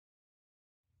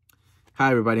Hi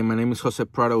everybody, my name is Jose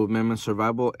Prado with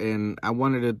manmadesurvival, and I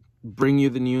wanted to bring you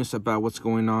the news about what's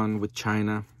going on with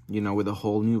China, with the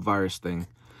whole new virus thing.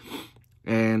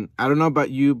 And I don't know about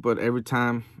you, but every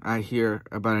time I hear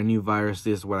about a new virus,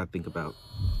 this is what I think about.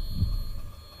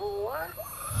 4,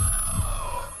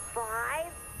 5,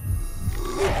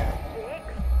 6,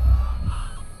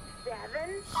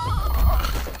 7,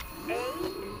 8, 9,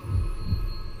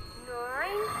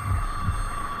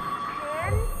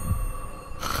 10,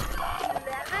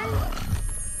 11,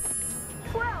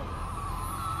 12.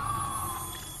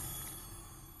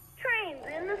 Trains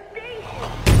in the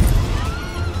station.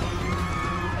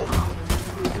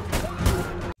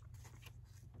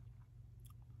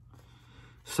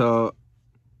 So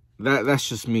that's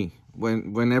just me.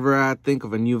 Whenever I think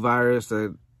of a new virus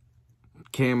that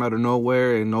came out of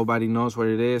nowhere and nobody knows what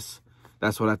it is,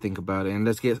 that's what I think about it. And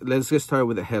let's get started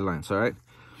with the headlines, all right?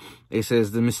 It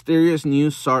says, the mysterious new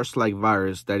SARS-like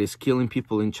virus that is killing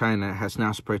people in China has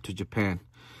now spread to Japan.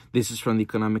 This is from the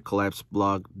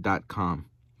economiccollapseblog.com.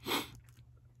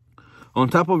 On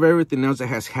top of everything else that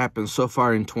has happened so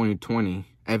far in 2020,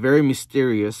 a very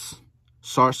mysterious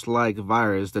SARS-like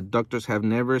virus that doctors have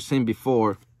never seen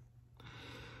before,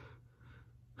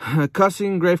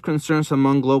 causing grave concerns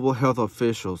among global health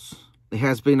officials. It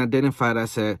has been identified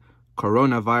as a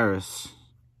coronavirus,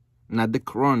 not the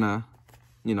corona,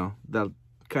 that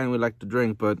kind we like to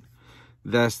drink, but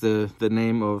that's the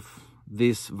name of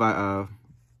this family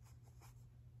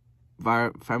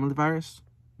virus.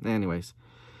 Anyways,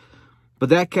 but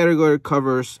that category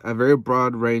covers a very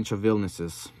broad range of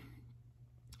illnesses.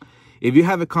 If you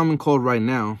have a common cold right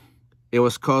now, it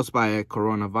was caused by a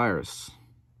coronavirus.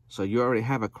 So you already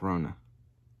have a corona.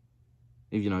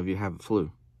 If you have a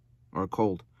flu or a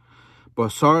cold.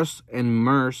 But SARS and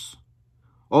MERS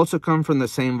also come from the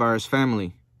same virus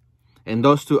family. And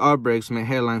those two outbreaks made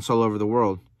headlines all over the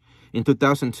world. In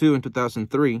 2002 and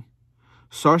 2003,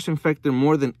 SARS infected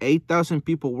more than 8,000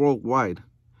 people worldwide,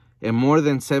 and more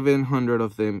than 700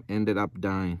 of them ended up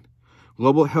dying.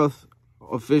 Global health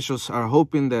officials are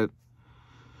hoping that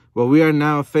what we are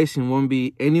now facing won't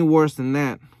be any worse than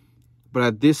that, but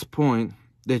at this point,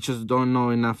 they just don't know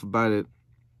enough about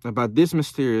this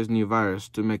mysterious new virus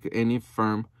to make any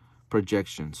firm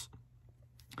projections.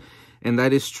 And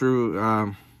that is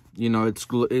true.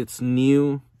 It's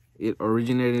new. It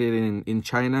originated in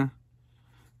China,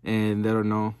 and they don't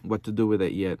know what to do with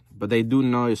it yet. But they do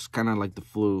know it's kind of like the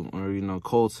flu or,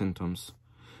 cold symptoms.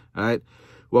 All right.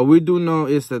 What we do know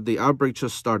is that the outbreak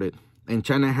just started, and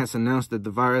China has announced that the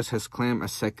virus has claimed a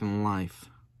second life.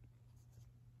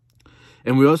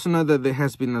 And we also know that there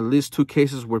has been at least 2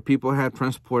 cases where people had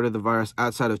transported the virus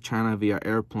outside of China via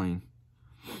airplane.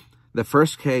 The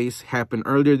first case happened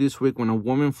earlier this week when a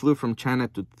woman flew from China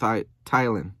to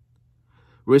Thailand.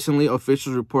 Recently,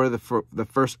 officials reported the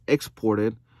first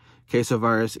exported case of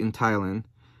virus in Thailand.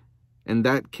 In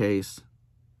that case,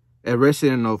 a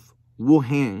resident of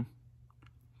Wuhan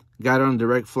got on a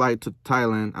direct flight to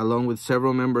Thailand along with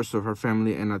several members of her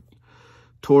family and a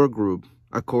tour group,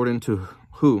 according to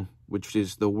WHO, which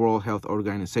is the World Health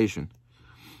Organization.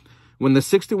 When the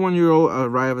 61-year-old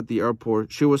arrived at the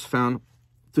airport, she was found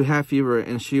to have fever,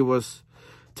 and she was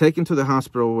taken to the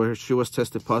hospital where she was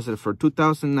tested positive for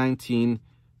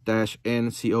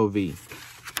 2019-nCoV.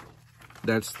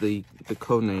 That's the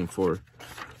code name for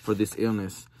this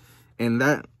illness. And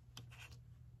that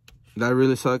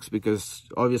really sucks because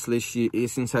obviously she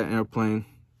is inside an airplane,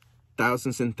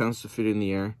 thousands and thousands of feet in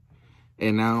the air.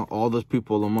 And now all those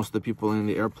people, or most of the people in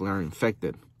the airplane, are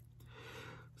infected.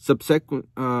 Subsequently,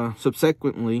 on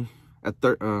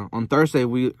Thursday,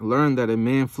 we learned that a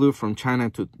man flew from China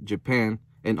to Japan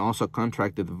and also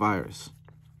contracted the virus.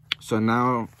 So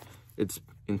now it's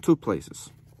in 2 places.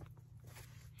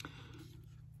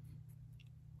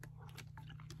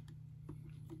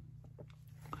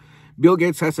 Bill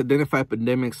Gates has identified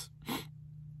pandemics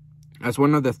as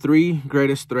one of the 3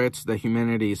 greatest threats that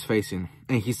humanity is facing.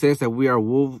 And he says that we are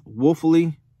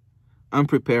woefully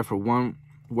unprepared for one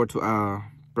were to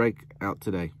break out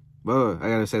today. I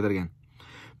gotta say that again.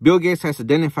 Bill Gates has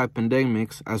identified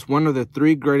pandemics as one of the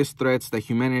 3 greatest threats that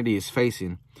humanity is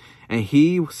facing. And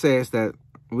he says that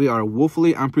we are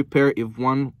woefully unprepared if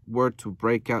one were to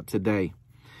break out today.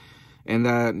 And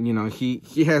that,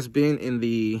 he has been in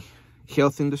the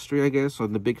health industry, I guess, or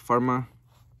the big pharma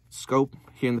scope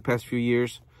here in the past few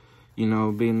years,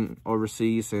 being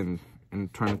overseas and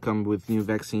trying to come with new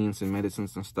vaccines and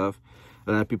medicines and stuff.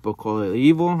 A lot of people call it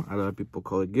evil, a lot of people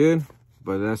call it good,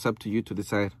 but that's up to you to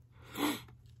decide.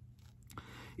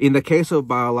 In the case of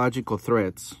biological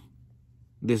threats,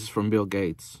 this is from Bill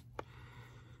Gates,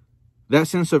 that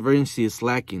sense of urgency is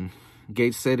lacking.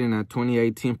 Gates said in a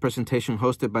 2018 presentation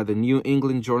hosted by the New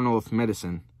England Journal of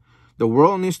Medicine. The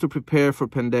world needs to prepare for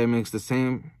pandemics the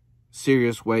same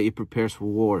serious way it prepares for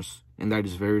wars, and that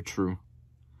is very true.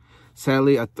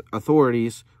 Sadly,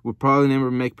 authorities will probably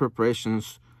never make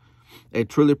preparations a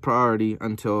truly priority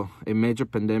until a major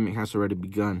pandemic has already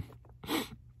begun.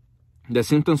 The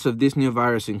symptoms of this new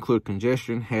virus include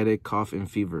congestion, headache, cough,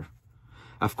 and fever.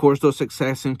 Of course, those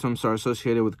exact symptoms are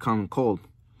associated with common cold.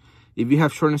 If you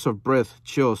have shortness of breath,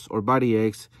 chills, or body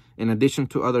aches, in addition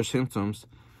to other symptoms,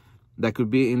 that could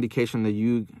be an indication that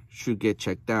you should get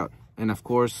checked out. And of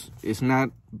course, it's not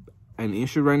an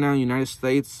issue right now in the United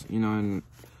States, and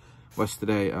what's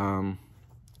today?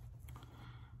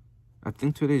 I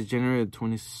think today is January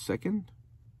 22nd.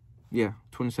 Yeah,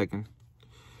 22nd.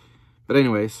 But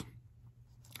anyways,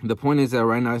 the point is that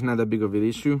right now it's not that big of an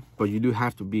issue, but you do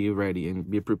have to be ready and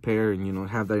be prepared and,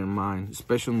 have that in mind,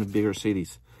 especially in the bigger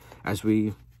cities. As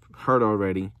we heard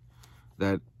already,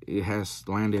 that it has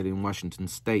landed in Washington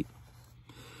State.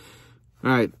 All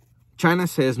right. China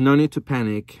says no need to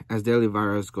panic as deadly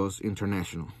virus goes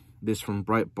international. This from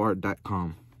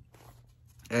Breitbart.com.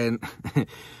 And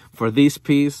for this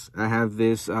piece, I have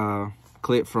this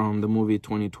clip from the movie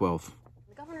 2012.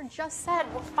 The governor just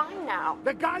said we're fine now.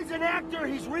 The guy's an actor.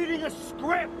 He's reading a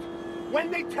script. When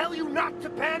they tell you not to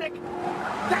panic,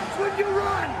 that's when you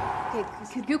run. Okay,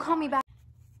 could you call me back?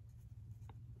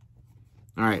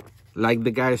 All right. Like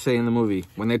the guy say in the movie,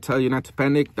 when they tell you not to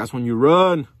panic, that's when you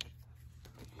run.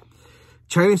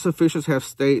 Chinese officials and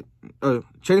state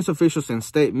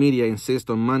media insist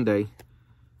on Monday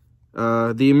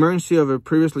the emergency of a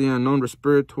previously unknown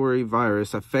respiratory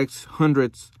virus affects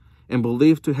hundreds and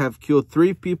believed to have killed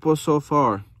 3 people so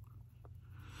far.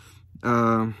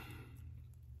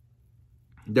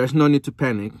 There's no need to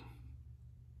panic.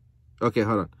 Okay,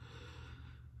 hold on.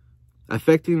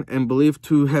 Affecting and believed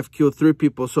to have killed 3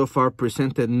 people so far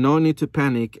presented no need to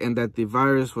panic, and that the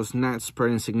virus was not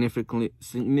spreading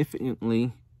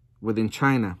significantly within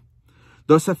China.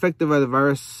 Those affected by the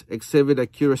virus exhibit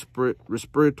acute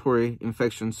respiratory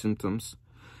infection symptoms,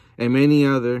 and many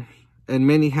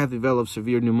have developed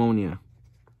severe pneumonia.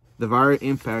 The viral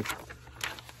impact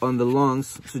on the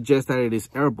lungs suggests that it is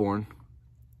airborne,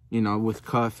 with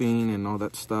coughing and all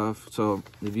that stuff. So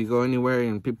if you go anywhere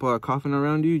and people are coughing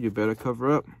around you, you better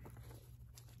cover up.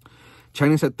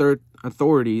 Chinese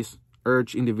authorities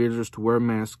urge individuals to wear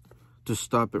masks to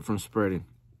stop it from spreading.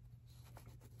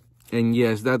 And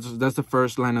yes, that's the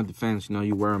first line of defense.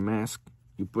 You wear a mask,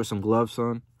 you put some gloves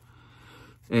on,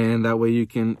 and that way you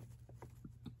can,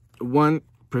 1,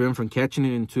 prevent from catching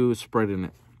it, and 2, spreading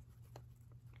it.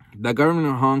 The government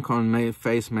of Hong Kong made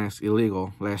face masks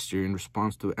illegal last year in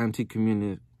response to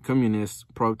anti-communist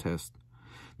protests.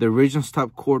 The region's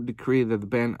top court decreed that the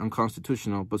ban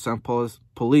unconstitutional, but some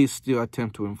police still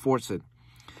attempt to enforce it.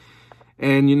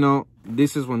 And,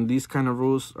 this is when these kind of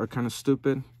rules are kind of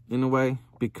stupid in a way,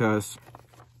 because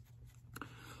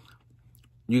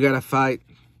you got to fight,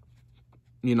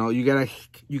 you got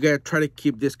to try to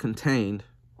keep this contained,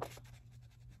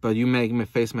 but you make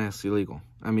face masks illegal.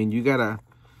 I mean, you got to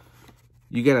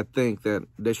think that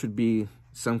there should be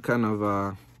some kind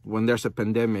of, when there's a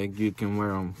pandemic, you can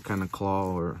wear them kind of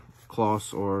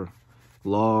cloths or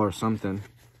law or something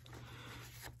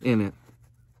in it.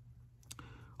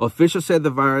 Officials said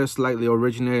the virus likely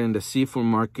originated in the seafood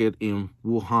market in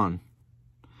Wuhan,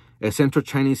 a central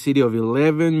Chinese city of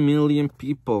 11 million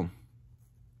people.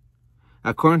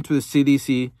 According to the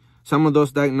CDC, some of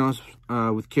those diagnosed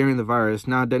with carrying the virus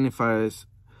now identified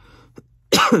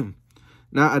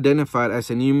as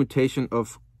a new mutation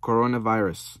of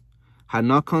coronavirus, had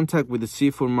no contact with the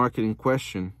seafood market in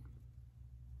question,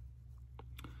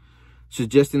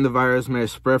 suggesting the virus may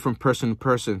spread from person to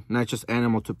person, not just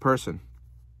animal to person.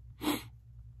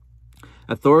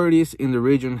 Authorities in the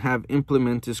region have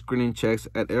implemented screening checks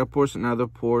at airports and other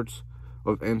ports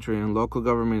of entry, and local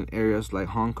government areas like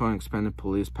Hong Kong expanded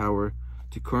police power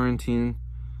to quarantine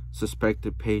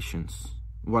suspected patients.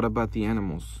 What about the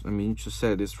animals? I mean, you just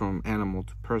said it's from animal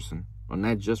to person, or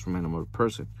not just from animal to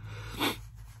person.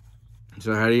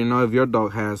 So how do you know if your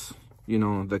dog has, the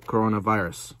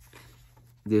coronavirus,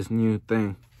 this new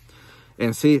thing?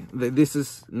 And see, this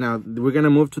is, now we're going to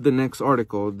move to the next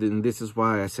article. Then this is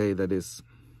why I say that is,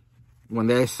 when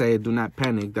they say do not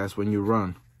panic, that's when you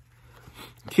run.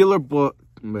 Killer bug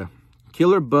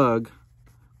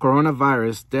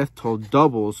coronavirus death toll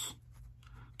doubles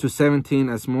to 17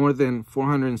 as more than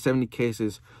 470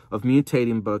 cases of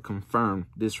mutating bug confirmed.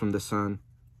 This from The Sun,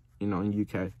 in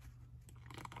UK.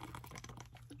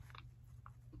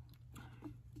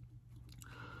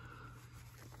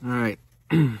 All right.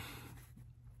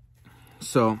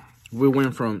 So, we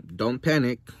went from don't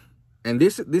panic, and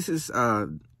this is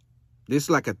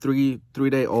like a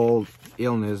three-day old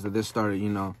illness that they started, you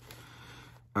know,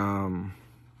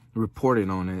 reporting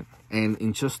on it, and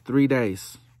in just 3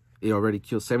 days, it already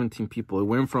killed 17 people. It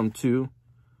went from 2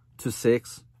 to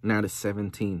 6, now to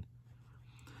 17,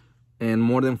 and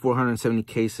more than 470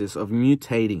 cases of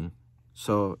mutating.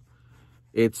 So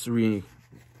it's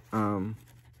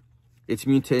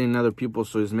mutating other people,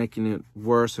 so it's making it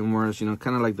worse and worse, you know,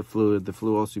 kind of like the flu. The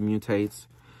flu also mutates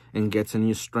and gets a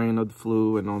new strain of the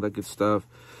flu and all that good stuff.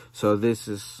 So this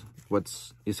is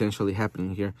what's essentially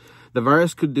happening here. The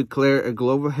virus could declare a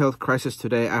global health crisis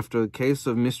today after the case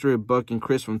of mystery bug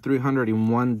increased from 300 in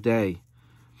 1 day.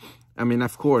 I mean,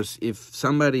 of course, if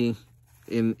somebody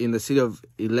in the city of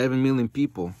 11 million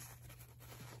people,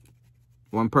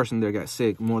 one person there got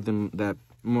sick, more than that,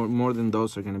 more than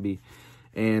those are going to be.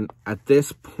 And at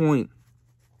this point,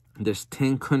 there's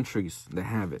 10 countries that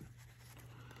have it.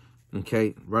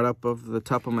 Okay, right up off the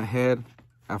top of my head,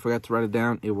 I forgot to write it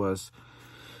down. It was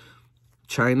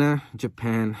China,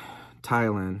 Japan,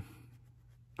 Thailand,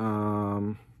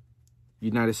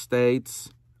 United States,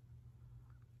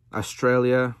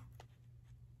 Australia,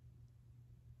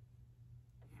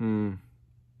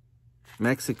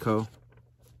 Mexico,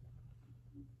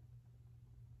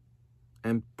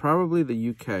 and probably the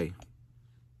UK.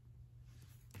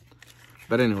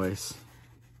 But anyways,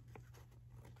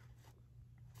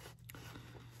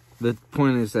 the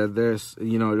point is that there's,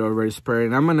 you know, it already spread.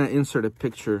 And I'm going to insert a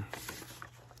picture,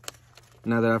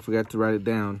 now that I forgot to write it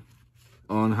down,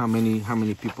 on how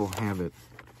many people have it.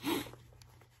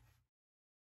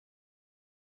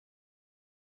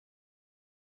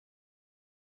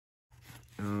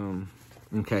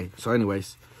 Okay, so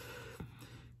anyways,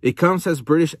 it comes as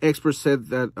British experts said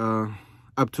that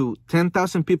up to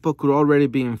 10,000 people could already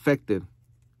be infected,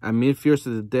 amid fears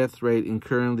that the death rate is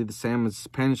currently the same as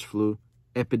Spanish flu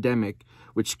epidemic,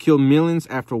 which killed millions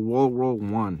after World War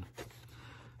I.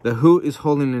 The WHO is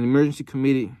holding an emergency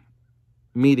committee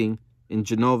meeting in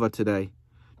Geneva today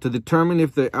to determine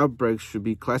if the outbreak should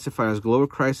be classified as global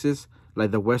crisis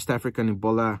like the West African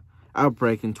Ebola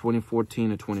outbreak in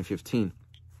 2014 or 2015.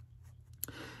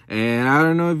 And I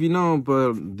don't know if you know,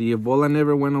 but the Ebola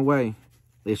never went away.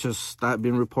 It's just stopped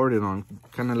being reported on,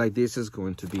 kind of like this is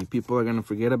going to be. People are going to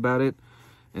forget about it,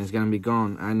 and it's going to be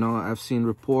gone. I know I've seen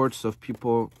reports of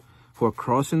people who are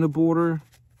crossing the border.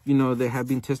 You know, they have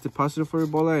been tested positive for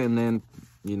Ebola, and then,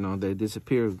 you know, they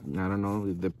disappear. I don't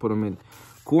know, they put them in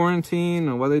quarantine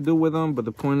or what they do with them, but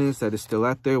the point is that it's still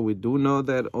out there. We do know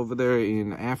that over there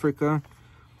in Africa,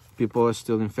 people are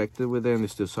still infected with it, and they're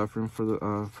still suffering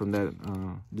from that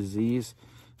disease,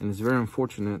 and it's very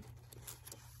unfortunate.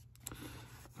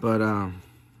 But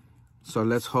so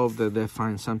let's hope that they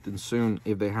find something soon,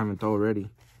 if they haven't already,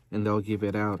 and they'll give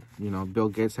it out. You know, Bill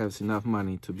Gates has enough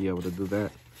money to be able to do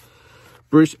that.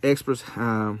 British experts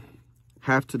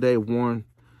have today warned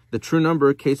the true number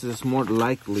of cases is more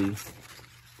likely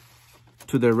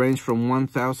to the range from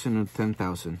 1,000 to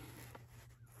 10,000.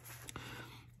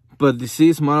 But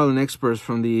disease modeling experts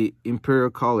from the Imperial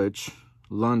College,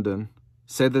 London,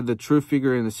 said that the true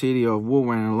figure in the city of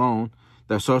Wuhan alone,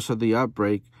 the source of the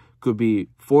outbreak, could be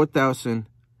 4,000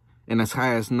 and as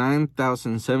high as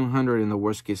 9,700 in the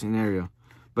worst case scenario.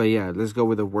 But yeah, let's go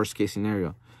with the worst case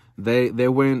scenario. They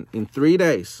went in 3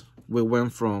 days. We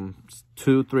went from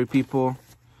 2-3 people,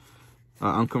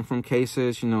 unconfirmed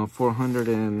cases, you know, 400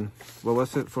 and, what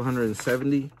was it,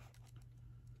 470?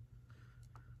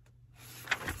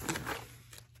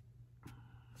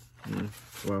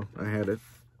 Well, I had it.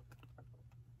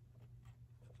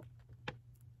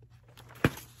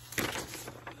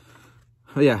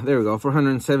 Oh, yeah, there we go.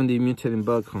 470 mutating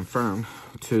bug confirmed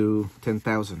to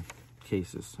 10,000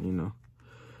 cases, you know.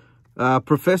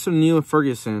 Professor Neil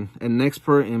Ferguson, an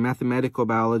expert in mathematical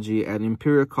biology at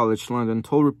Imperial College London,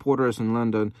 told reporters in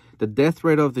London the death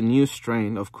rate of the new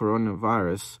strain of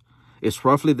coronavirus is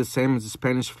roughly the same as the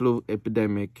Spanish flu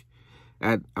epidemic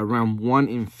at around 1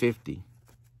 in 50.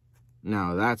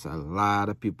 Now, that's a lot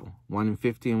of people. 1 in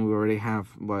 50, and we already have,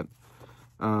 what,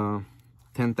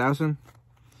 10,000?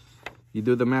 You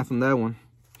do the math on that one.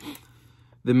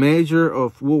 The mayor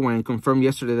of Wuhan confirmed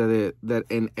yesterday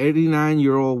that an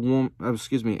 89-year-old woman,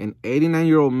 an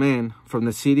 89-year-old man from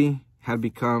the city had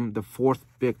become the 4th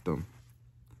victim.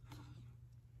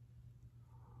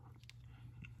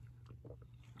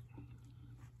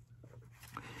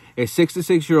 A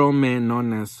 66-year-old man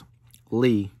known as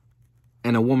Li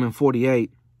and a woman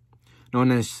 48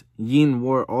 known as Yin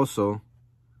were also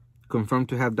confirmed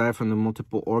to have died from the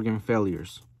multiple organ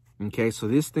failures. Okay, so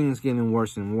this thing is getting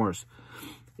worse and worse.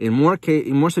 In more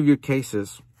severe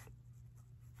cases,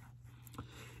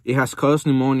 It has caused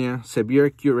pneumonia, severe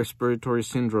acute respiratory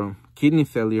syndrome, kidney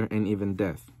failure, and even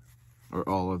death, or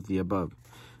all of the above.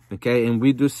 Okay, and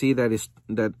we do see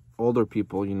that older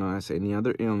people, you know, as any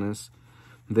other illness,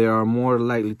 they are more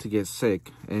likely to get sick.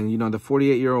 And, you know, the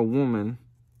 48-year-old woman,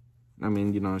 I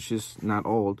mean, you know, she's not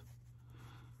old,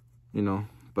 you know,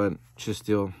 but she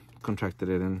still contracted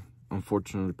it and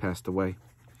unfortunately passed away.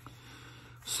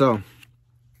 So,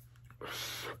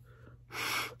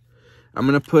 I'm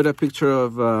going to put a picture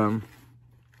of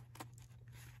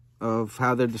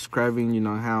how they're describing, you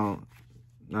know, how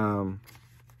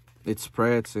it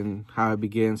spreads and how it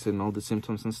begins and all the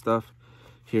symptoms and stuff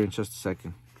here in just a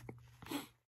second.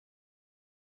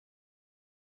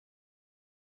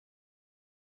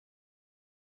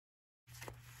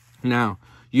 Now,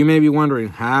 you may be wondering,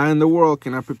 how in the world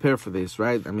can I prepare for this,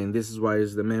 right? I mean, this is why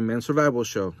it's the Man Survival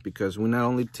Show, because we not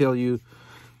only tell you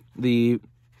the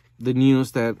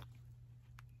news that,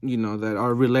 you know, that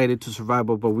are related to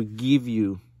survival, but we give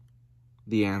you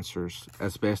the answers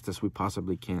as best as we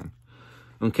possibly can.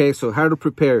 Okay, so how to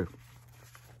prepare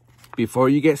before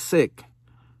you get sick,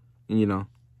 you know,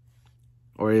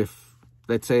 or if,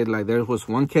 let's say, like there was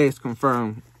one case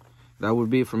confirmed, that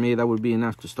would be, for me, that would be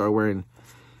enough to start wearing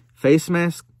face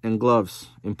mask and gloves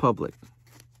in public.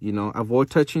 You know,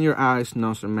 avoid touching your eyes,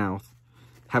 nose, and mouth.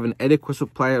 Have an adequate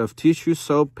supply of tissue,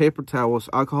 soap, paper towels,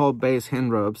 alcohol-based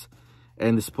hand rubs,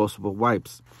 and disposable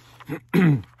wipes.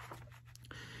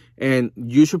 And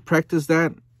you should practice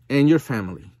that in your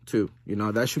family too. You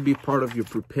know, that should be part of your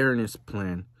preparedness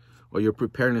plan or your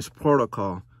preparedness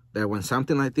protocol, that when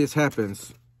something like this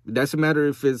happens, it doesn't matter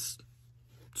if it's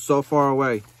so far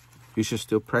away, you should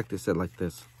still practice it like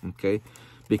this, okay?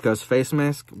 Because face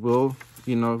mask will,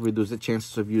 you know, reduce the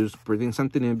chances of you breathing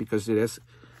something in, because it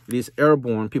is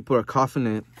airborne. People are coughing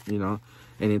it, you know,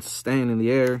 and it's staying in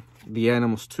the air. The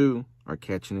animals too are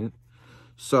catching it.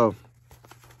 So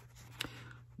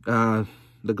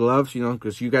the gloves, you know,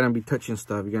 because you're gonna be touching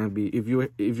stuff. You're gonna be, if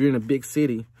you're in a big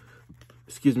city,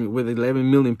 excuse me, with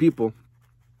 11 million people,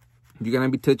 you're gonna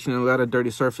be touching a lot of dirty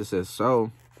surfaces.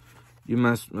 So you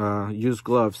must use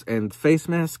gloves. And face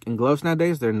mask and gloves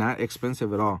nowadays, they're not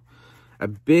expensive at all. A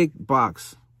big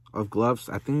box of gloves,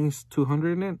 I think it's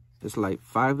 200 in it. It's like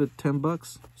 $5 to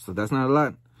 $10, so that's not a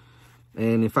lot.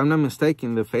 And if I'm not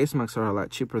mistaken, the face masks are a lot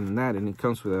cheaper than that, and it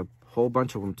comes with a whole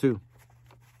bunch of them too.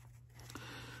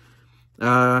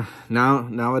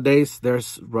 Nowadays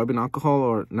there's rubbing alcohol,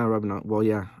 or not rubbing alcohol, well,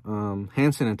 yeah,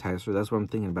 hand sanitizer. That's what I'm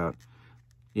thinking about.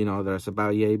 You know, that's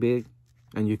about yay big,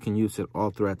 and you can use it all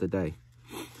throughout the day.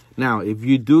 Now, if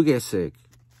you do get sick,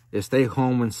 stay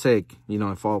home when sick, you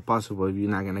know, if all possible, if you're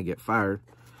not gonna get fired.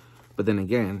 But then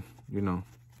again, you know,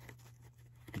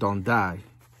 don't die,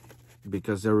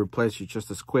 because they'll replace you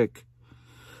just as quick.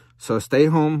 So stay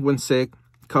home when sick,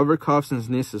 cover coughs and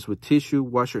sneezes with tissue,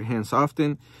 wash your hands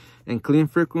often, and clean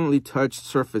frequently touched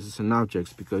surfaces and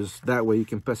objects, because that way you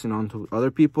can pass it on to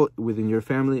other people within your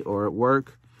family or at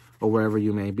work or wherever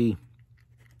you may be.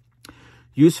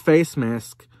 Use face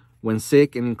masks when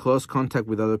sick and in close contact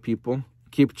with other people.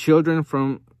 Keep children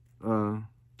from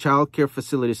child care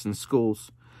facilities and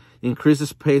schools. Increase the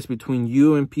space between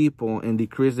you and people, and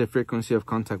decrease the frequency of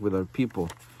contact with other people.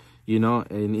 You know,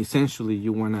 and essentially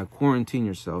you want to quarantine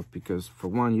yourself, because for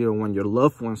one, you don't want your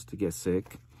loved ones to get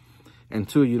sick. And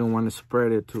two, you don't want to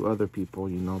spread it to other people,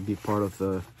 you know, be part of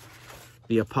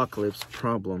the apocalypse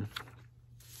problem.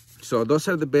 So those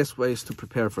are the best ways to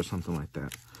prepare for something like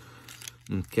that.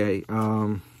 Okay,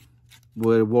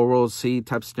 would World War Z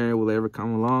type scenario will ever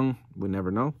come along? We never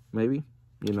know, maybe.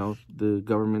 You know, the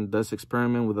government does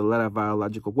experiment with a lot of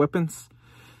biological weapons,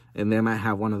 and they might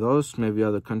have one of those. Maybe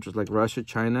other countries like Russia,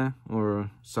 China,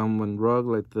 or someone rogue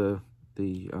like the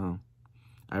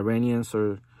Iranians,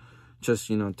 or just,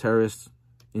 you know, terrorists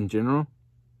in general,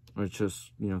 or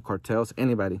just, you know, cartels,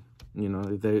 anybody, you know,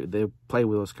 they play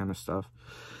with those kind of stuff.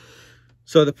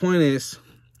 So the point is,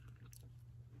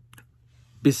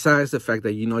 besides the fact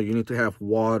that, you know, you need to have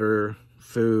water,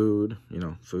 food, you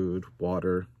know, food,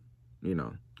 water, you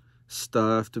know,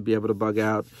 stuff to be able to bug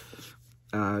out,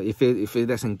 if it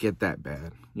doesn't get that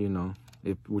bad, you know,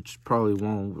 which probably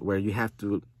won't, where you have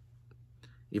to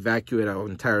evacuate our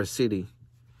entire city,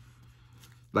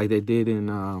 like they did in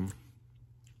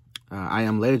I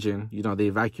Am Legend. You know, they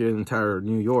evacuated entire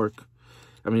New York.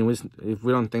 I mean, if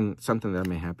we don't think something that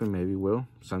may happen, maybe will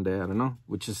someday, I don't know.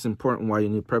 Which is important why you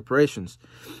need preparations.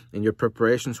 And your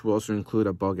preparations will also include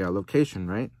a bug out location,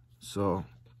 right? So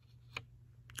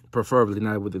preferably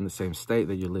not within the same state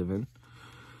that you live in.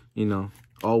 You know,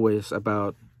 always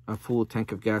about a full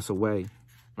tank of gas away,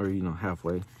 or, you know,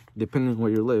 halfway, depending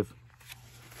where you live.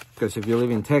 Because if you live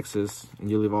in Texas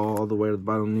and you live all the way to the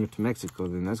bottom near to Mexico,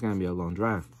 then that's going to be a long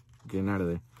drive getting out of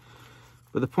there.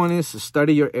 But the point is to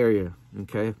study your area,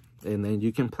 okay? And then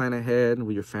you can plan ahead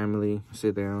with your family,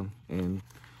 sit down and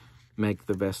make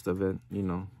the best of it, you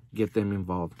know, get them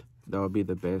involved. That would be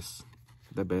the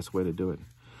best way to do it.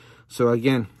 So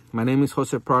again, my name is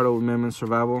Jose Prado with Man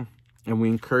Survival, and we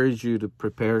encourage you to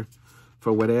prepare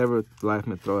for whatever life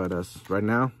may throw at us. Right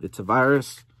now, it's a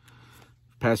virus.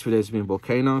 Past few days have been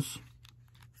volcanoes.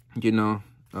 You know,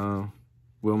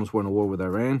 we almost went to war with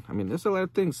Iran. I mean, there's a lot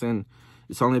of things, and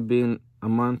it's only been a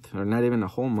month, or not even a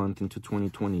whole month into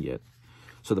 2020 yet.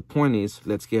 So the point is,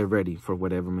 let's get ready for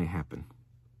whatever may happen.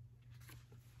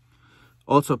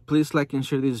 Also, please like and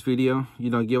share this video.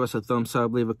 You know, give us a thumbs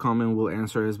up, leave a comment. We'll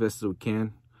answer as best as we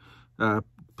can.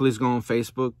 Please go on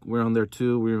Facebook. We're on there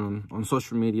too. We're on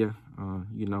social media.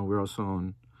 You know, we're also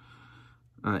on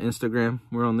Instagram.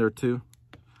 We're on there too.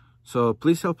 So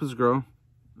please help us grow.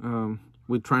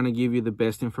 We're trying to give you the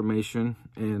best information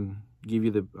and give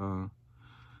you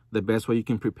the best way you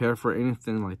can prepare for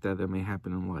anything like that may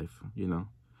happen in life. You know,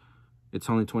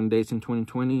 it's only 20 days in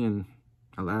 2020, and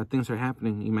a lot of things are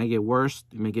happening. It may get worse,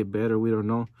 it may get better, we don't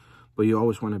know, but you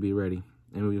always want to be ready,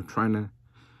 and we're trying to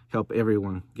help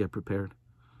everyone get prepared.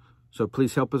 So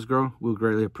please help us grow. We'll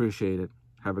greatly appreciate it.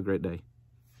 Have a great day.